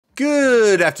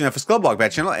Good afternoon, FSClub, welcome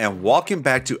back to the channel, and welcome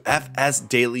back to FS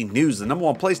Daily News, the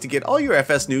 #1 place to get all your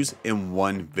FS news in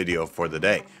one video for the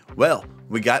day. Well,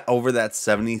 we got over that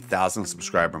 70,000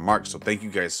 subscriber mark, so thank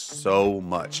you guys so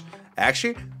much.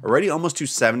 Actually, already almost to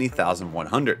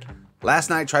 70,100. Last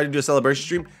night I tried to do a celebration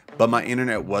stream, but my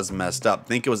internet was messed up. I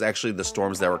think it was actually the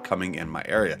storms that were coming in my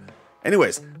area.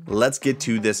 Anyways, let's get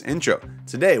to this intro.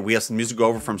 Today, we have some music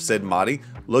over from Siid modding.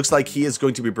 Looks like he is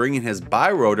going to be bringing his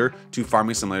Bi-Rotor to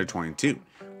Farming Simulator 22.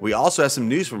 We also have some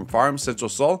news from Farm Central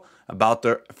Seoul about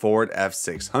their Ford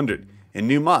F600. And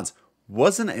new mods,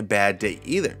 wasn't a bad day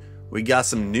either. We got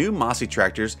some new Mossy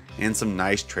tractors and some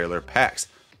nice trailer packs,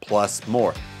 plus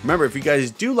more. Remember, if you guys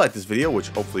do like this video, which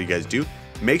hopefully you guys do,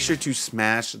 make sure to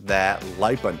smash that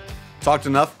like button. Talked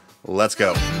enough, let's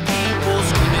go.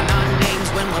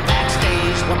 When we're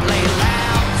backstage, we'll play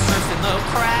loud, surfing the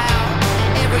crowd.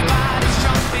 Everybody's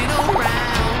jumping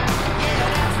around. Yeah,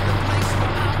 that's the place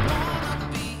where I wanna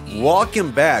be.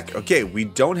 Welcome back. Okay, we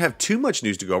don't have too much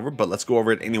news to go over, but let's go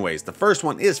over it anyways. The first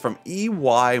one is from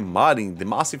EY Modding. The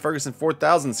Massey Ferguson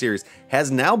 4000 series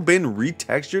has now been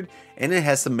retextured and it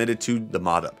has submitted to the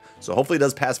mod up. So hopefully it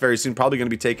does pass very soon. Probably going to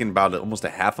be taking about almost a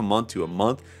half a month to a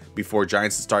month before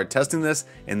Giants start testing this,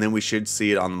 and then we should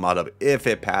see it on the mod up if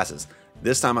it passes.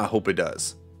 This time I hope it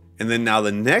does. And then now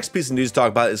the next piece of news to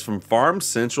talk about is from Farm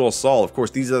Central Seoul. Of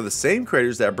course, these are the same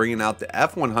creators that are bringing out the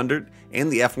F100 and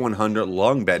the F100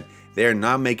 long bed. They are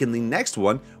now making the next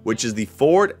one, which is the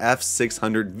Ford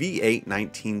F600 V8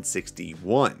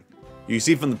 1961. You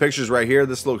see from the pictures right here,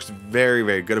 this looks very,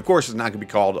 very good. Of course, it's not going to be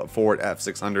called a Ford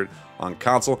F600 on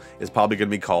console. It's probably going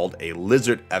to be called a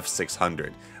Lizard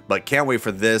F600. But can't wait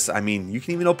for this. I mean, you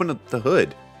can even open up the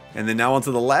hood. And then now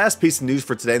onto the last piece of news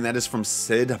for today, and that is from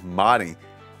Siid Modding.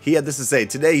 He had this to say: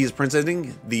 today he's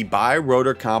presenting the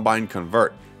Bi-Rotor Combine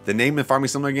Convert. The name in the Farming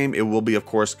Simulator game, it will be of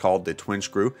course called the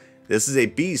TwinScrew. This is a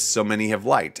beast so many have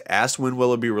liked. Asked when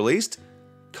will it be released?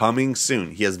 Coming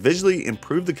soon. He has visually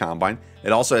improved the Combine.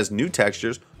 It also has new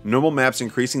textures, normal maps,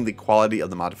 increasing the quality of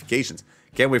the modifications.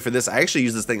 Can't wait for this. I actually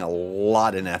use this thing a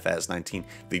lot in FS19.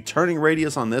 The turning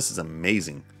radius on this is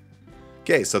amazing.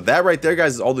 Okay, so that right there,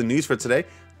 guys, is all the news for today.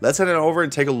 Let's head on over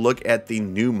and take a look at the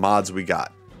new mods we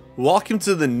got. Welcome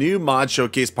to the new mod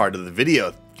showcase part of the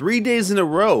video. 3 days in a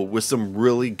row with some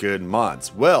really good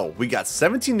mods. Well, we got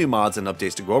 17 new mods and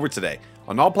updates to go over today.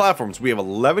 On all platforms, we have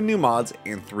 11 new mods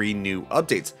and 3 new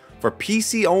updates. For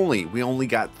PC only, we only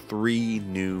got 3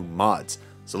 new mods.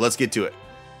 So let's get to it.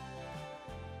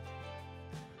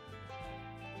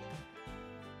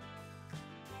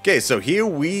 Okay, so here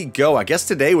we go. I guess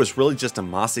today was really just a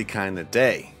mossy kind of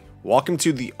day. Welcome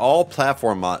to the all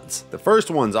platform mods. The first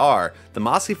ones are the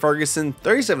Massey Ferguson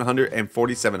 3700 and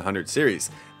 4700 series.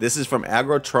 This is from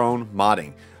Agrotron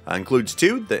Modding. Includes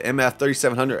 2, the MF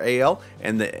 3700 AL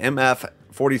and the MF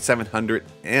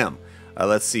 4700M.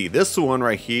 Let's see, this one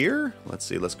right here, let's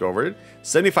go over it.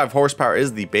 75 horsepower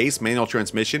is the base manual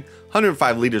transmission,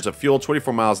 105 liters of fuel,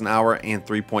 24 miles an hour, and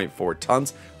 3.4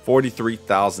 tons,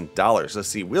 $43,000. Let's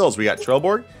see, wheels, we got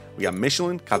Trailborg, we got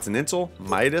Michelin, Continental,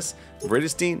 Midas,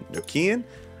 Vredestein, Nokian.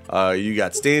 You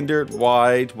got standard,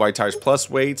 wide tires plus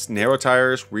weights, narrow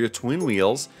tires, rear twin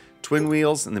wheels,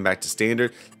 and then back to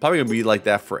standard. Probably gonna be like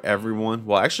that for everyone.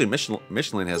 Well, actually,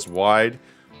 Michelin has wide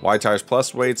tires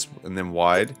plus weights, and then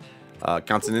wide.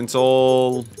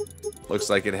 Continental looks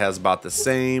like it has about the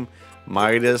same.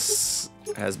 Midas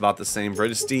has about the same.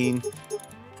 Vredestein,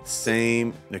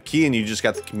 same. Nokian, you just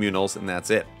got the communals, and that's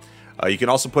it. You can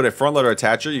also put a front loader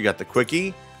attacher. You got the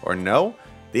quickie or no.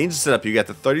 The engine setup, you got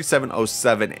the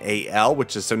 3707 AL,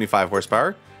 which is 75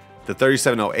 horsepower. The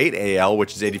 3708 AL,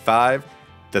 which is 85.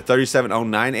 The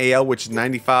 3709 AL, which is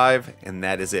 95. And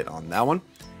that is it on that one.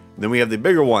 Then we have the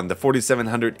bigger one, the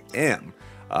 4700M.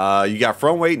 You got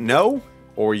front weight, no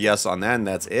or yes on that, and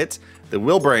that's it. The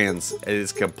wheel brands, it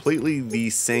is completely the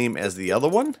same as the other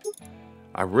one.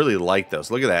 I really like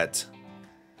those. Look at that.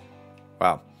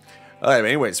 Wow. Alright,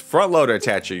 anyways, front loader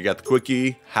attacher, you got the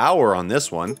quickie Hauer on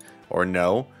this one, or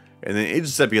no. And then engine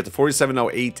setup, you got the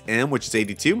 4708M, which is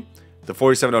 82. The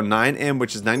 4709M,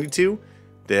 which is 92.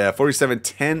 The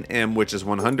 4710M, which is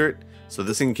 100. So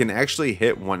this thing can actually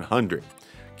hit 100.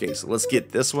 Okay, so let's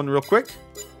get this one real quick.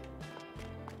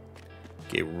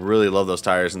 Okay, really love those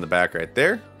tires in the back right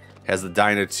there. Has the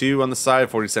Dyna 2 on the side,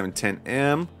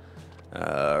 4710M.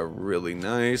 Really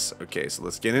nice. Okay, so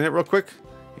let's get in it real quick.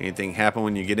 Anything happen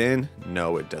when you get in?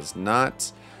 No, it does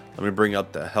not. Let me bring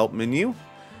up the help menu.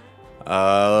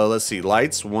 Let's see,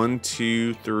 lights, 1,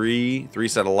 2, 3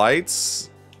 set of lights.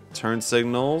 Turn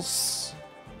signals.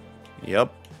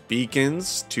 Yep,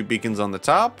 beacons, 2 beacons on the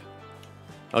top.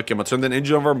 Okay, I'm gonna turn that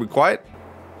engine over and be quiet.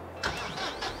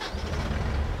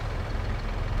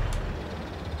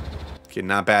 Okay,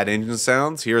 not bad engine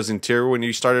sounds. Here's interior when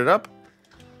you start it up.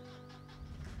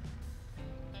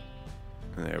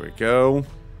 There we go.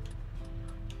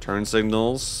 Turn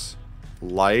signals,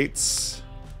 lights.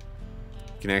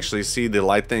 You can actually see the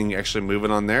light thing actually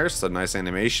moving on there, so nice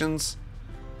animations.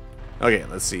 Okay,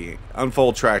 let's see.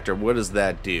 Unfold tractor, what does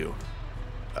that do?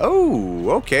 Oh,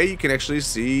 okay, you can actually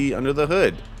see under the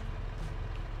hood.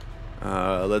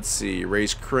 Let's see,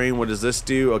 raise crane, what does this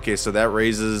do? Okay, so that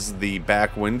raises the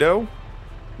back window.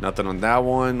 Nothing on that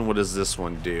one. What does this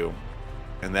one do?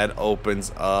 And that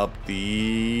opens up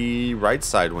the right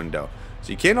side window.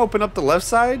 So you can't open up the left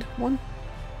side one?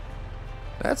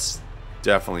 That's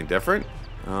definitely different.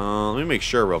 Let me make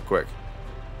sure real quick.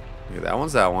 Okay, that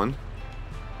one's that one.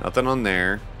 Nothing on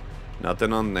there.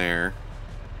 Nothing on there.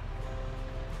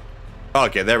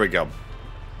 Okay, there we go.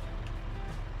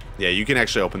 Yeah, you can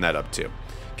actually open that up too.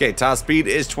 Okay, top speed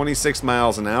is 26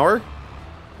 miles an hour.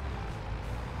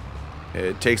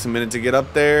 It takes a minute to get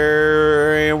up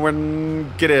there, and we're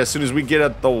get it as soon as we get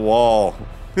at the wall.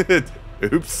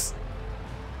 Oops.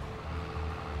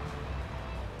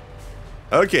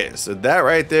 Okay, so that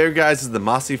right there, guys, is the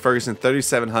Massey Ferguson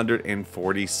 3700 and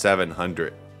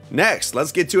 4700. Next,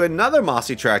 let's get to another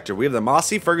Massey tractor. We have the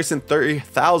Massey Ferguson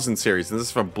 30,000 series, and this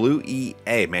is from Blue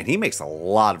EA. Man, he makes a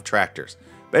lot of tractors.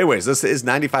 But anyways, this is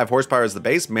 95 horsepower as the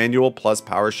base, manual plus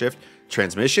power shift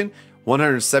transmission,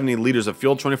 170 liters of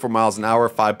fuel, 24 miles an hour,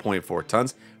 5.4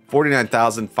 tons,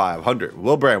 49,500.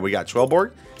 Wheel brand, we got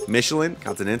Trelleborg, Michelin,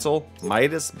 Continental,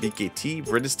 Midas, BKT,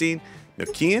 Vredestein,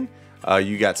 Nokian.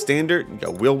 You got standard, you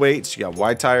got wheel weights, you got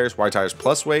wide tires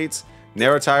plus weights,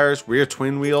 narrow tires, rear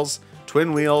twin wheels,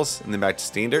 and then back to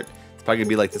standard. It's probably gonna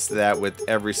be like this to that with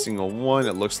every single one.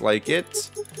 It looks like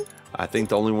it. I think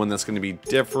the only one that's gonna be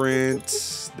different,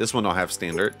 this one don't have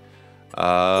standard.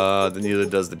 The neither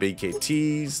does the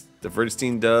BKTs, the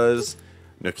Vredestein does.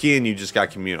 Nokian, you just got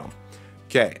communal.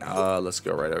 Okay, let's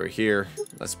go right over here.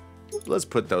 Let's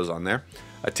put those on there.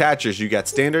 Attachers, you got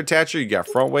standard attacher, you got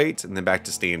front weights, and then back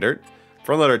to standard.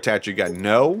 Front loader attacher, you got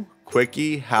no,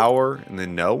 quickie, Hauer, and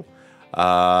then no.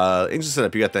 Engine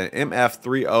setup, you got the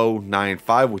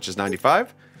MF3095, which is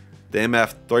 95. The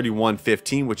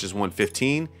MF3115, which is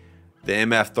 115. The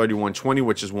MF3120,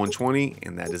 which is 120,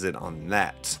 and that is it on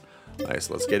that. Alright,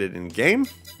 so let's get it in game.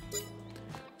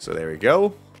 So there we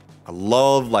go. I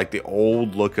love like the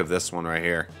old look of this one right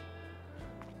here.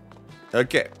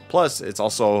 Okay, plus it's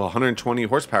also 120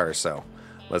 horsepower or so.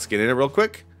 Let's get in it real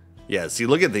quick. Yeah, see,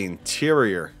 look at the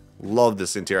interior. Love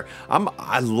this interior.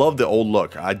 I love the old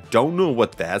look. I don't know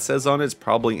what that says on it. It's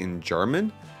probably in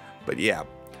German, but yeah.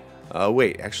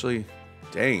 Wait, actually,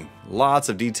 dang, lots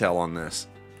of detail on this.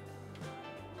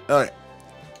 Alright.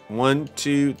 1,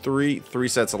 2, 3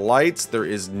 sets of lights. There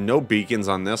is no beacons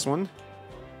on this one.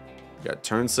 Got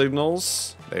turn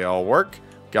signals. They all work.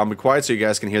 Got them be quiet so you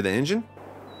guys can hear the engine.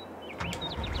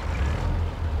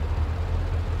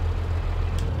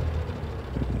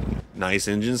 Nice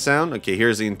engine sound. Okay,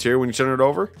 here's the interior when you turn it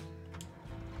over.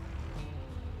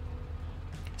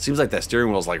 Seems like that steering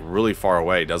wheel is like really far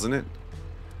away, doesn't it?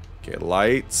 Okay,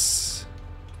 lights.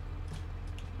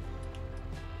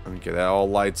 Okay, that all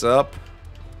lights up.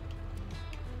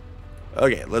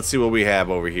 Okay, let's see what we have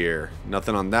over here.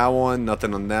 Nothing on that one,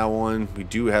 nothing on that one. We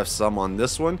do have some on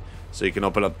this one. So you can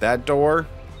open up that door.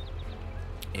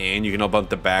 And you can open up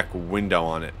the back window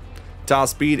on it. Top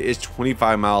speed is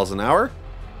 25 miles an hour.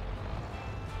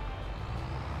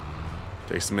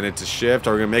 Takes a minute to shift.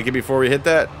 Are we going to make it before we hit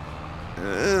that?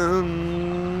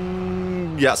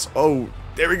 Yes. Oh,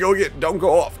 there we go again. Don't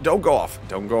go off. Don't go off.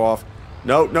 Don't go off.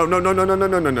 No, no, no, no, no, no, no,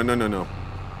 no, no, no, no, no.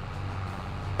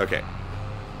 Okay.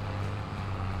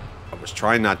 I was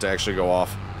trying not to actually go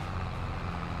off.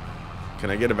 Can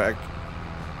I get it back?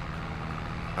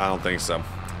 I don't think so.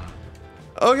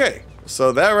 Okay.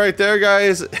 So that right there,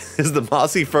 guys, is the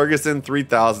Massey Ferguson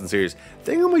 3000 series. I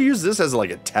think I'm going to use this as like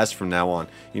a test from now on.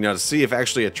 You know, to see if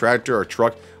actually a tractor or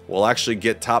truck will actually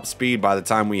get top speed by the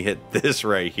time we hit this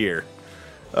right here.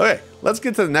 Okay, let's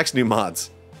get to the next new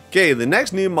mods. Okay, the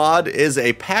next new mod is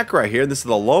a pack right here. This is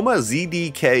the Loma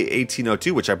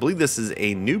ZDK1802, which I believe this is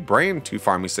a new brand to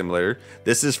farming simulator.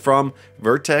 This is from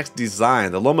Vertex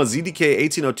Design. The Loma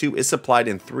ZDK1802 is supplied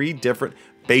in 3 different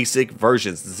basic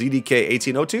versions: the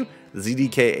ZDK1802, the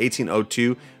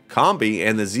ZDK1802 Combi,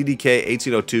 and the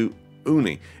ZDK1802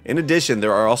 Uni. In addition,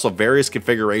 there are also various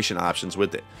configuration options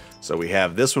with it. So we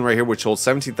have this one right here, which holds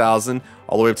 17,000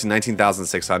 all the way up to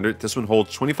 19,600. This one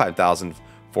holds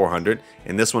 25,400,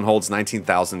 and this one holds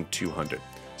 19,200.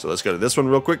 So let's go to this one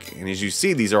real quick. And as you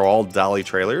see, these are all dolly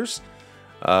trailers.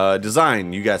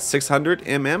 Design, you got 600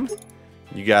 mm,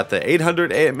 you got the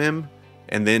 800 mm,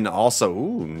 And then also,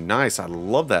 ooh, nice. I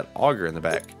love that auger in the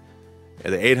back.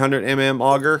 And the 800mm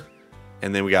auger.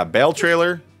 And then we got bale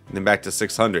trailer. And then back to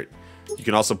 600. You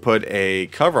can also put a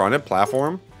cover on it,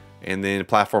 platform. And then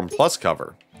platform plus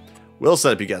cover. Wheel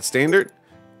setup, you got standard.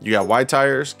 You got wide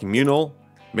tires, communal,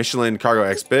 Michelin Cargo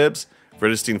X bibs,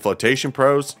 Vredestein flotation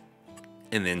pros.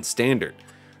 And then standard.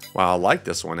 Wow, I like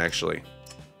this one actually.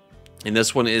 And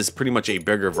this one is pretty much a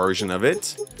bigger version of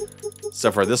it.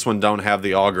 Except for this one don't have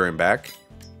the auger in back.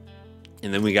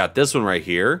 And then we got this one right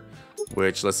here,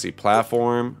 which, let's see,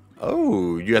 platform.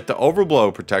 Oh, you got the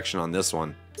overblow protection on this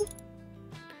one.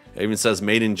 It even says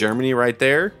made in Germany right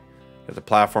there. Got the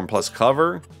platform plus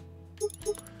cover.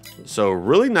 So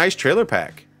really nice trailer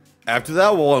pack. After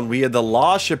that one, we had the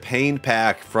La Chapane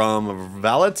pack from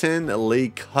Valentin Le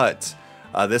Cut.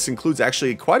 This includes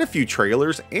actually quite a few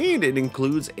trailers, and it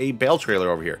includes a bale trailer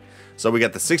over here. So we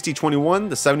got the 6021,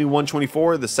 the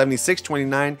 7124, the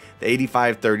 7629, the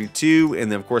 8532,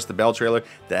 and then of course the bale trailer,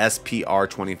 the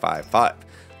SPR255.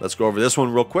 Let's go over this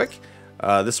one real quick.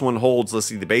 This one holds, let's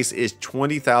see, the base is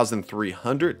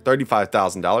 $20,300,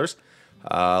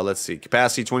 $35,000. Let's see,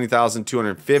 capacity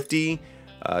 20,250,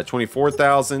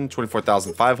 24,000,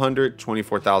 24,500,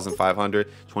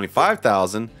 24,500,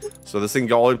 25,000. So this thing can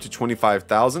go all the way up to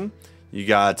 25,000. You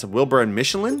got Wilbur and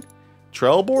Michelin,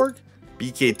 Trelleborg,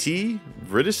 BKT,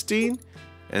 Vredestein,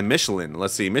 and Michelin.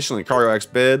 Let's see, Michelin Cargo X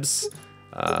bibs.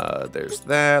 There's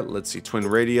that. Let's see, twin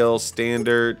radial,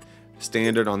 standard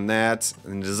on that.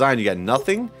 In design, you got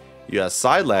nothing. You got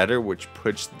side ladder, which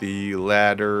puts the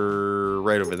ladder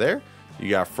right over there. You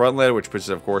got front ladder, which puts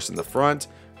it, of course, in the front.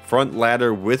 Front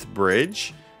ladder with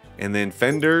bridge. And then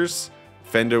fenders,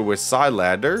 fender with side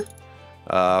ladder,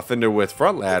 fender with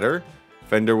front ladder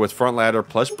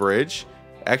plus bridge,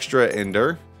 extra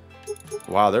ender.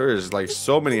 Wow, there is like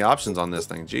so many options on this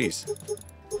thing. Jeez.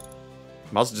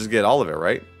 Might as well just get all of it,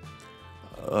 right?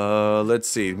 Let's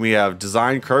see. We have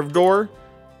design curved door.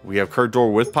 We have curved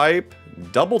door with pipe,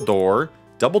 double door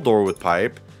with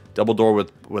pipe, double door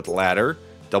with ladder,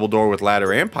 double door with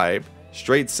ladder and pipe,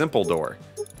 straight simple door.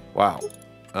 Wow.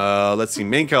 Let's see.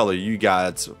 Main color. You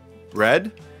got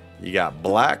red, you got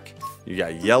black, you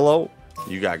got yellow,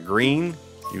 you got green,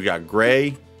 you got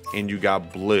gray, and you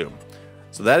got blue.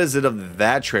 So that is it of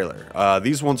that trailer.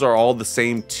 These ones are all the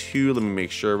same too. Let me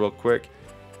make sure real quick.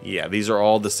 Yeah, these are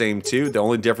all the same too. The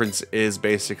only difference is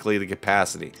basically the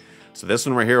capacity. So this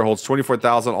one right here holds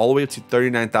 24,000 all the way up to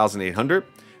 39,800.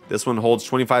 This one holds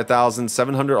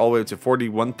 25,700 all the way up to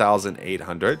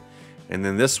 41,800. And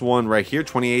then this one right here,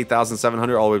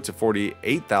 28,700 all the way up to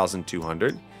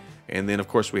 48,200. And then of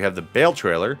course we have the bale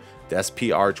trailer, the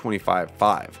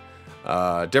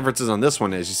SPR255. Differences on this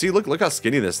one is, you see, look how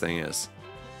skinny this thing is.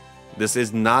 This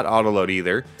is not auto load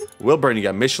either. Wheel burn, you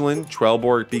got Michelin,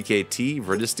 Trelleborg, BKT,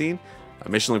 Vredestein.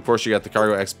 Michelin, of course, you got the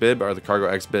Cargo X bib or the Cargo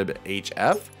X bib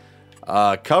HF.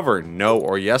 Cover, no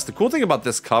or yes. The cool thing about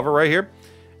this cover right here,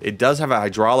 it does have a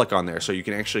hydraulic on there, so you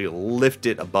can actually lift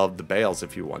it above the bales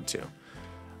if you want to.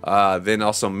 Then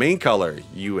also main color,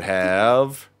 you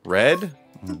have red,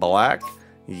 black,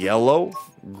 yellow,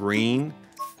 green,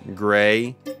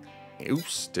 gray.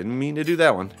 Oops, didn't mean to do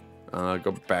that one.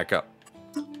 Go back up.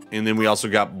 And then we also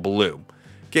got blue.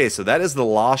 Okay, so that is the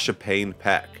La Chapane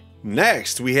pack.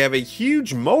 Next, we have a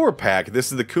huge mower pack. This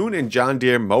is the Kuhn and John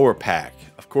Deere mower pack.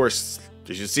 Of course,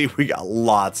 as you see, we got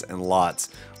lots and lots.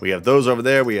 We have those over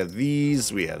there. We have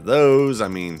these. We have those. I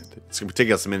mean, it's going to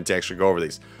take us a minute to actually go over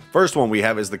these. First one we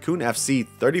have is the Kuhn FC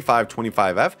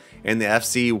 3525F and the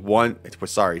FC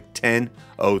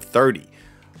 10030.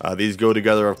 These go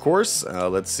together, of course.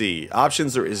 Let's see.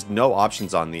 Options, there is no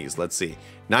options on these. Let's see.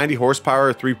 90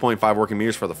 horsepower, 3.5 working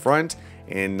meters for the front,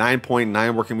 and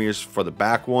 9.9 working meters for the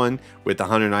back one, with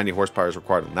 190 horsepower is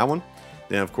required on that one.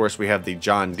 Then, of course, we have the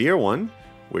John Deere one,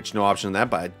 which no option on that,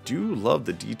 but I do love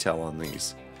the detail on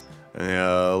these.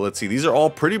 Let's see. These are all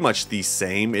pretty much the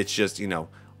same. It's just, you know,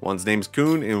 one's name is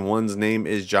Kuhn and one's name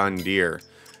is John Deere.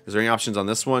 Is there any options on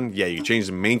this one? Yeah, you can change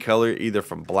the main color either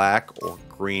from black or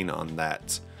green on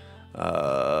that.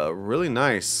 Really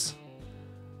nice.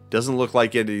 Doesn't look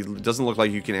like it. It doesn't look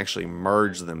like you can actually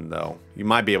merge them though. You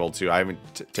might be able to. I haven't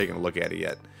taken a look at it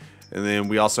yet. And then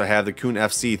we also have the Kuhn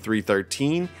FC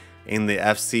 313 and the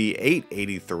FC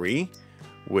 883,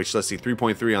 which, let's see,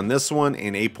 3.3 on this one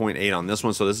and 8.8 on this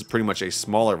one. So this is pretty much a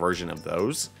smaller version of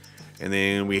those. And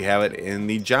then we have it in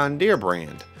the John Deere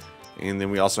brand. And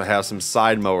then we also have some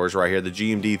side mowers right here, the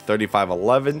GMD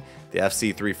 3511, the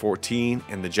FC 314,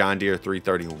 and the John Deere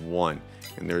 331.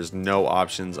 And there's no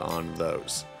options on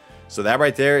those. So that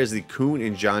right there is the Kuhn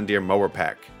and John Deere mower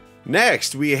pack.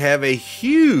 Next, we have a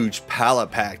huge pallet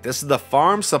pack. This is the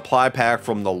farm supply pack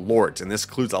from the Lort, and this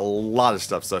includes a lot of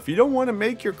stuff. So if you don't want to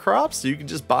make your crops, you can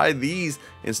just buy these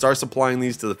and start supplying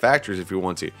these to the factories if you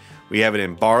want to. We have it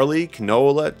in barley,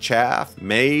 canola, chaff,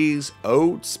 maize,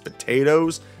 oats,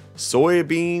 potatoes,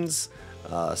 soybeans,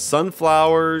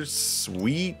 sunflowers,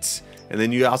 wheat, and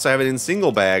then you also have it in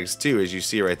single bags too, as you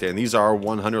see right there. And these are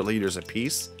 100 liters a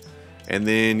piece. And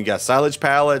then you got silage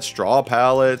pallets, straw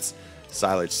pallets,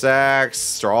 silage sacks,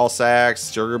 straw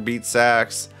sacks, sugar beet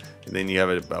sacks, and then you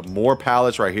have more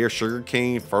pallets right here, sugar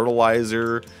cane,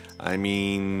 fertilizer. I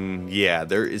mean, yeah,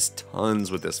 there is tons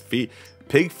with this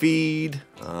pig feed,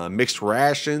 mixed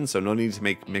rations, so no need to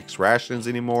make mixed rations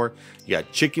anymore. You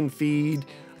got chicken feed.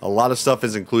 A lot of stuff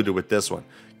is included with this one.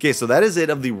 Okay, so that is it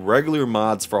of the regular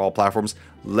mods for all platforms.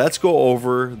 Let's go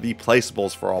over the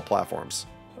placeables for all platforms.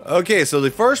 Okay, so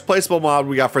the first placeable mod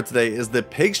we got for today is the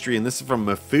pigstry, and this is from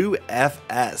Mafu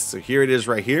FS. So here it is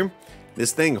right here.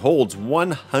 This thing holds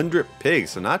 100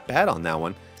 pigs, so not bad on that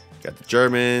one. Got the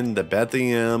German, the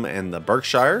Bethlehem, and the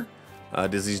Berkshire.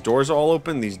 Does these doors all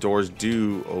open? These doors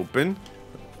do open.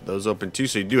 Those open too,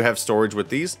 so you do have storage with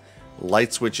these.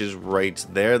 Light switch is right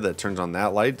there that turns on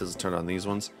that light. Does it turn on these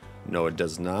ones? No, it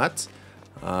does not.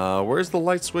 Where's the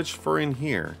light switch for in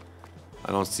here?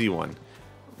 I don't see one.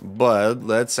 But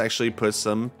let's actually put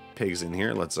some pigs in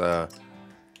here. Let's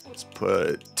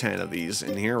put 10 of these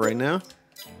in here right now.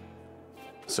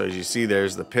 So as you see,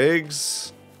 there's the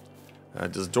pigs.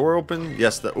 Does the door open?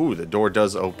 Yes, the door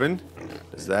does open.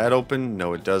 Does that open?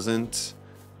 No, it doesn't.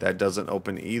 That doesn't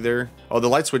open either. Oh, the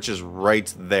light switch is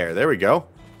right there. There we go.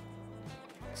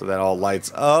 So that all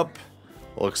lights up.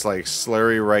 Looks like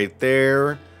slurry right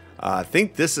there. I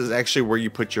think this is actually where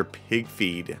you put your pig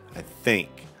feed, I think.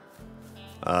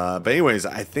 But anyways,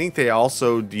 I think they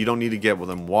also, you don't need to get with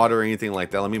them water or anything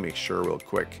like that. Let me make sure real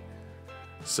quick.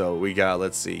 So we got,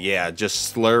 let's see, yeah,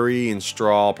 just slurry and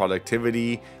straw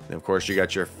productivity. And of course you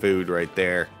got your food right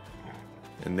there.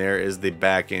 And there is the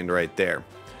back end right there.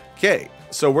 Okay,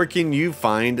 so where can you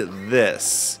find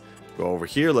this? Go over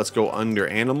here, let's go under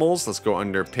animals, let's go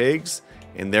under pigs.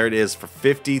 And there it is for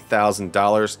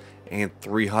 $50,000 and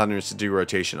 300 to do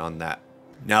rotation on that.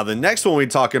 Now the next one we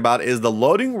talk about is the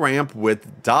loading ramp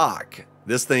with dock.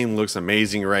 This thing looks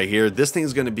amazing right here. This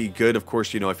thing's going to be good, of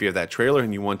course, you know, if you have that trailer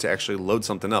and you want to actually load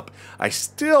something up. I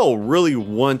still really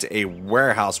want a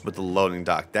warehouse with the loading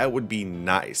dock. That would be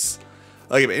nice.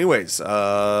 Okay, but anyways,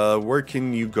 where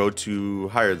can you go to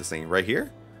hire this thing? Right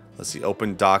here? Let's see,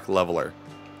 open dock leveler.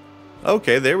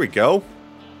 Okay, there we go.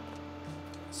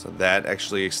 So that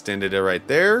actually extended it right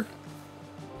there.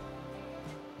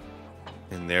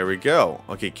 And there we go.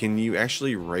 Okay, can you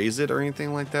actually raise it or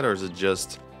anything like that? Or is it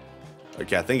just...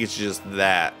 Okay, I think it's just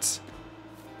that.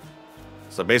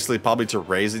 So basically, probably to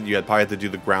raise it, you probably have to do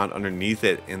the ground underneath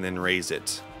it and then raise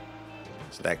it.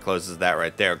 So that closes that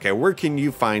right there. Okay, where can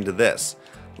you find this?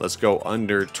 Let's go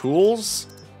under tools.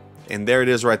 And there it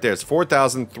is right there. It's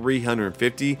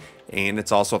 4,350. And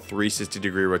it's also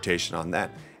 360-degree rotation on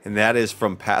that. And that is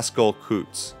from Pascal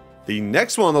Coots. The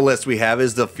next one on the list we have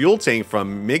is the fuel tank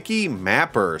from Mickey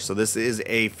Mapper. So this is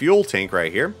a fuel tank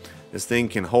right here. This thing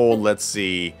can hold, let's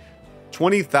see,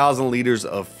 20,000 liters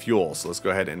of fuel. So let's go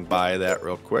ahead and buy that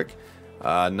real quick.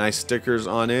 Nice stickers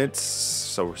on it.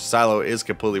 So silo is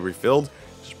completely refilled.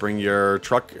 Just bring your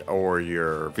truck or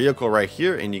your vehicle right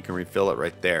here and you can refill it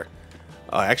right there.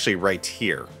 Actually right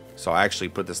here. So I actually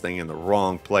put this thing in the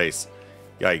wrong place.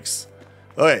 Yikes.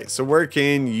 Okay, so where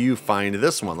can you find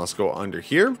this one? Let's go under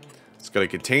here. Let's go to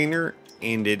container,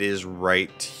 and it is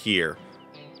right here.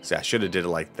 See, I should have did it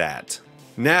like that.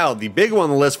 Now, the big one on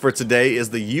the list for today is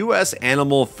the U.S.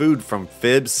 Animal Food from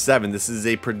Fib 7. This is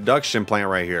a production plant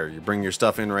right here. You bring your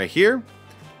stuff in right here,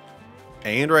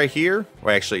 and right here.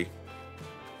 Well, actually,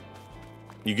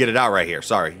 you get it out right here.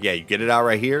 Sorry. Yeah, you get it out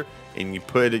right here, and you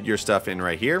put your stuff in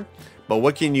right here. But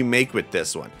what can you make with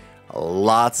this one?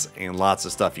 Lots and lots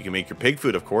of stuff. You can make your pig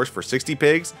food, of course, for 60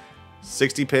 pigs,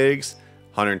 60 pigs,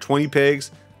 120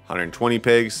 pigs, 120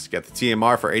 pigs. You got the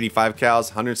TMR for 85 cows,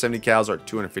 170 cows, or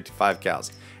 255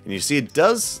 cows. And you see it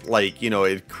does, like, you know,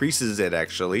 it increases it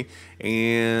actually.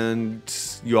 And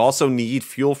you also need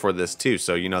fuel for this too.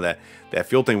 So, you know, that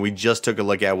fuel thing we just took a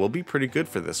look at will be pretty good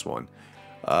for this one.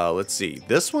 Let's see.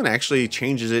 This one actually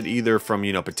changes it either from,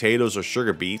 you know, potatoes or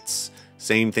sugar beets.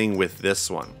 Same thing with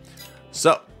this one.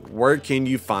 So, where can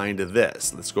you find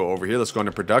this? Let's go over here. Let's go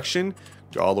into production.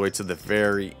 Go all the way to the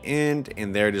very end.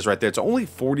 And there it is right there. It's only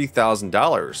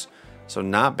 $40,000. So,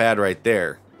 not bad right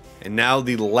there. And now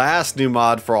the last new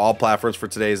mod for all platforms for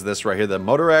today is this right here. The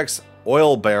Motorex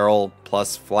Oil Barrel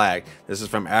Plus Flag. This is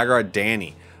from Agar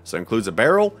Danny. So, it includes a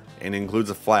barrel and includes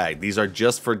a flag. These are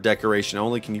just for decoration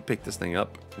only. Can you pick this thing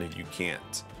up? No, you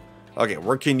can't. Okay,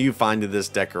 where can you find this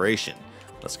decoration?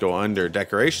 Let's go under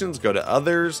decorations, go to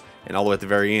others, and all the way at the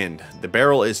very end. The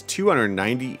barrel is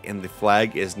 290 and the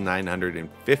flag is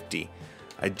 950.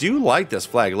 I do like this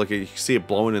flag. Look, you can see it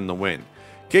blowing in the wind.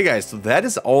 Okay guys, so that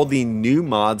is all the new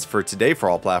mods for today for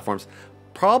all platforms.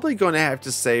 Probably going to have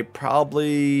to say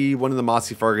probably one of the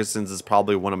Massey Fergusons is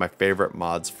probably one of my favorite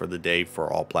mods for the day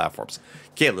for all platforms.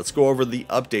 Okay, let's go over the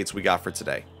updates we got for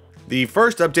today. The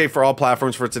first update for all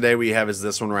platforms for today we have is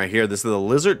this one right here. This is the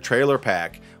Lizard trailer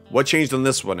pack. What changed on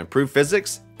this one? Improved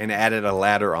physics and added a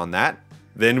ladder on that.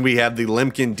 Then we have the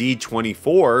Lemkin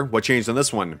D24. What changed on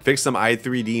this one? Fixed some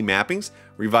i3D mappings,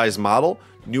 revised model,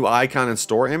 new icon and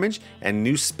store image, and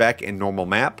new spec and normal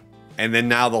map. And then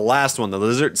now the last one, the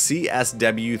Lizard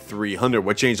CSW300.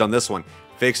 What changed on this one?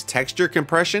 Fixed texture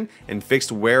compression and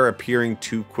fixed wear appearing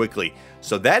too quickly.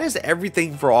 So that is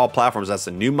everything for all platforms. That's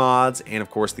the new mods and of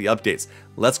course the updates.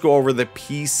 Let's go over the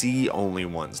PC only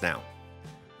ones now.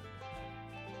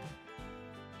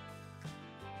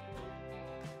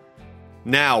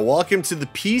 Now, welcome to the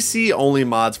PC only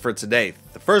mods for today.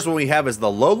 The first one we have is the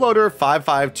Low Loader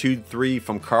 5523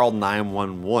 from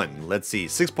Carl911. Let's see,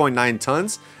 6.9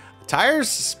 tons.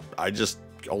 Tires,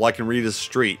 all I can read is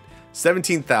street.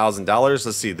 $17,000.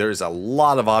 Let's see, there's a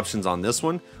lot of options on this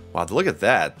one. Wow, look at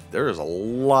that. There is a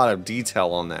lot of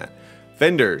detail on that.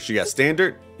 Fenders, you got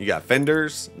standard, you got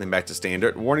fenders, then back to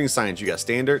standard. Warning signs, you got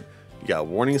standard, you got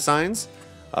warning signs.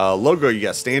 Logo, you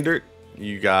got standard.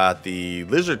 You got the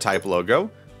Lizard type logo,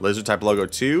 Lizard type logo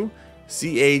 2,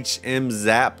 CHM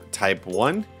Zap type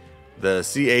 1, the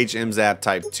CHM Zap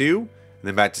type 2, and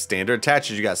then back to standard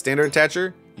attachers. You got standard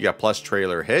attacher, you got plus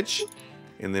trailer hitch,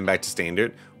 and then back to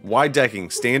standard. Wide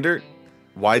decking, standard,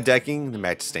 wide decking, then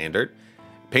back to standard.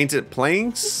 Painted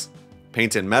planks,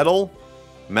 painted metal,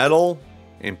 metal,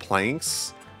 and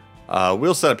planks.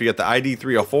 Wheel setup, you got the ID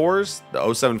 304s,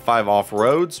 the 075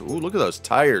 off-roads. Ooh, look at those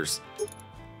tires.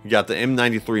 You got the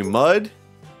M93 mud,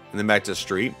 and then back to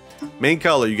street. Main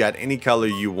color, you got any color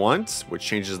you want, which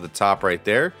changes the top right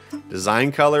there.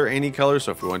 Design color, any color,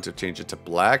 so if we want to change it to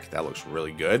black, that looks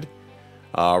really good.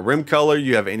 Rim color,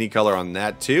 you have any color on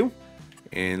that too.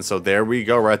 And so there we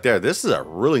go right there. This is a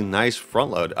really nice front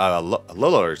load, low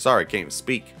loader, sorry, I can't even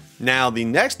speak. Now, the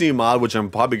next new mod, which I'm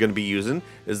probably going to be using,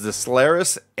 is the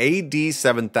Solaris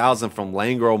AD7000 from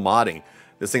Langro Modding.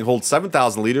 This thing holds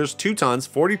 7,000 liters, 2 tons,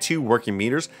 42 working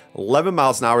meters, 11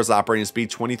 miles an hour operating speed,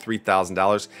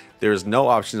 $23,000. There's no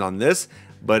options on this,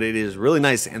 but it is really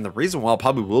nice. And the reason why I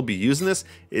probably will be using this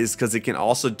is because it can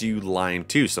also do lime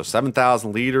too. So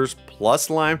 7,000 liters plus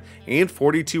lime and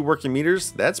 42 working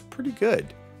meters, that's pretty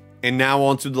good. And now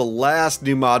on to the last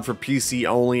new mod for PC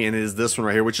only, and it is this one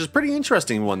right here, which is a pretty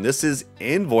interesting one. This is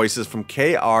Invoices from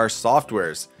KR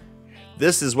Softwares.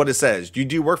 This is what it says. You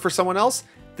do work for someone else?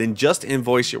 Then just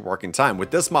invoice your working time. With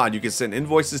this mod, you can send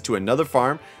invoices to another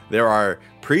farm. There are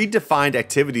predefined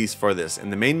activities for this. In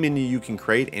the main menu, you can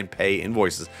create and pay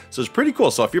invoices. So it's pretty cool.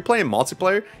 So if you're playing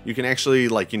multiplayer, you can actually,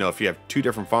 like, you know, if you have 2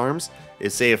 different farms,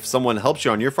 say if someone helps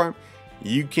you on your farm,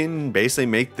 you can basically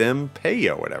make them pay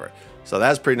you or whatever. So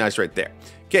that's pretty nice right there.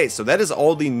 Okay, so that is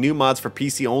all the new mods for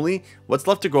PC only. What's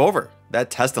left to go over? That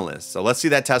testing list. So let's see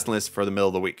that testing list for the middle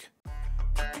of the week.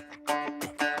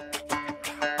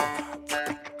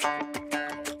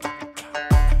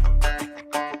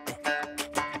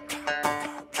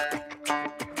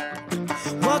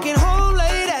 Walking home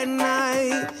late at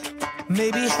night,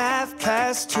 maybe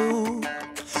 2:30.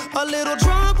 A little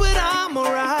drunk, but I'm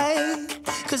alright,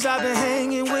 'cause I've been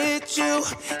hanging with you,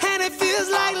 and it feels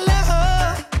like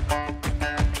love.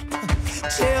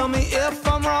 Tell me if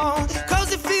I'm wrong,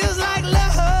 'cause it feels like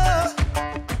love.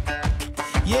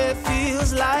 Yeah, it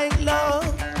feels like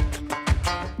love.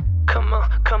 Come on,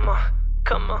 come on,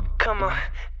 come on, come on.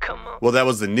 Well, that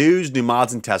was the news, new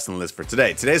mods, and testing list for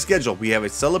today. Today's schedule, we have a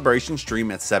celebration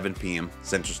stream at 7 p.m.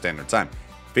 Central Standard Time.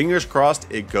 Fingers crossed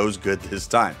it goes good this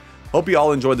time. Hope you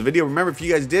all enjoyed the video. Remember, if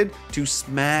you guys did, to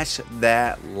smash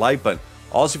that like button.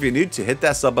 Also, if you're new, to hit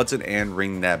that sub button and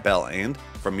ring that bell. And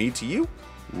from me to you,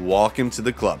 welcome to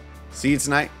the club. See you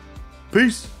tonight.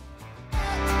 Peace.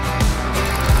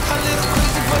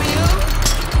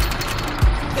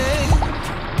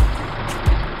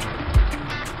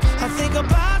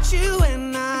 You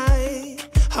and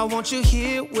I want you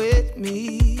here with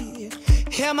me.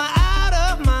 Am I out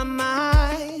of my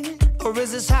mind, or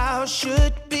is this how it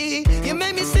should be? You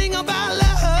made me sing about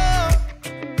love,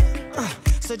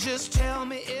 so just tell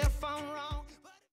me if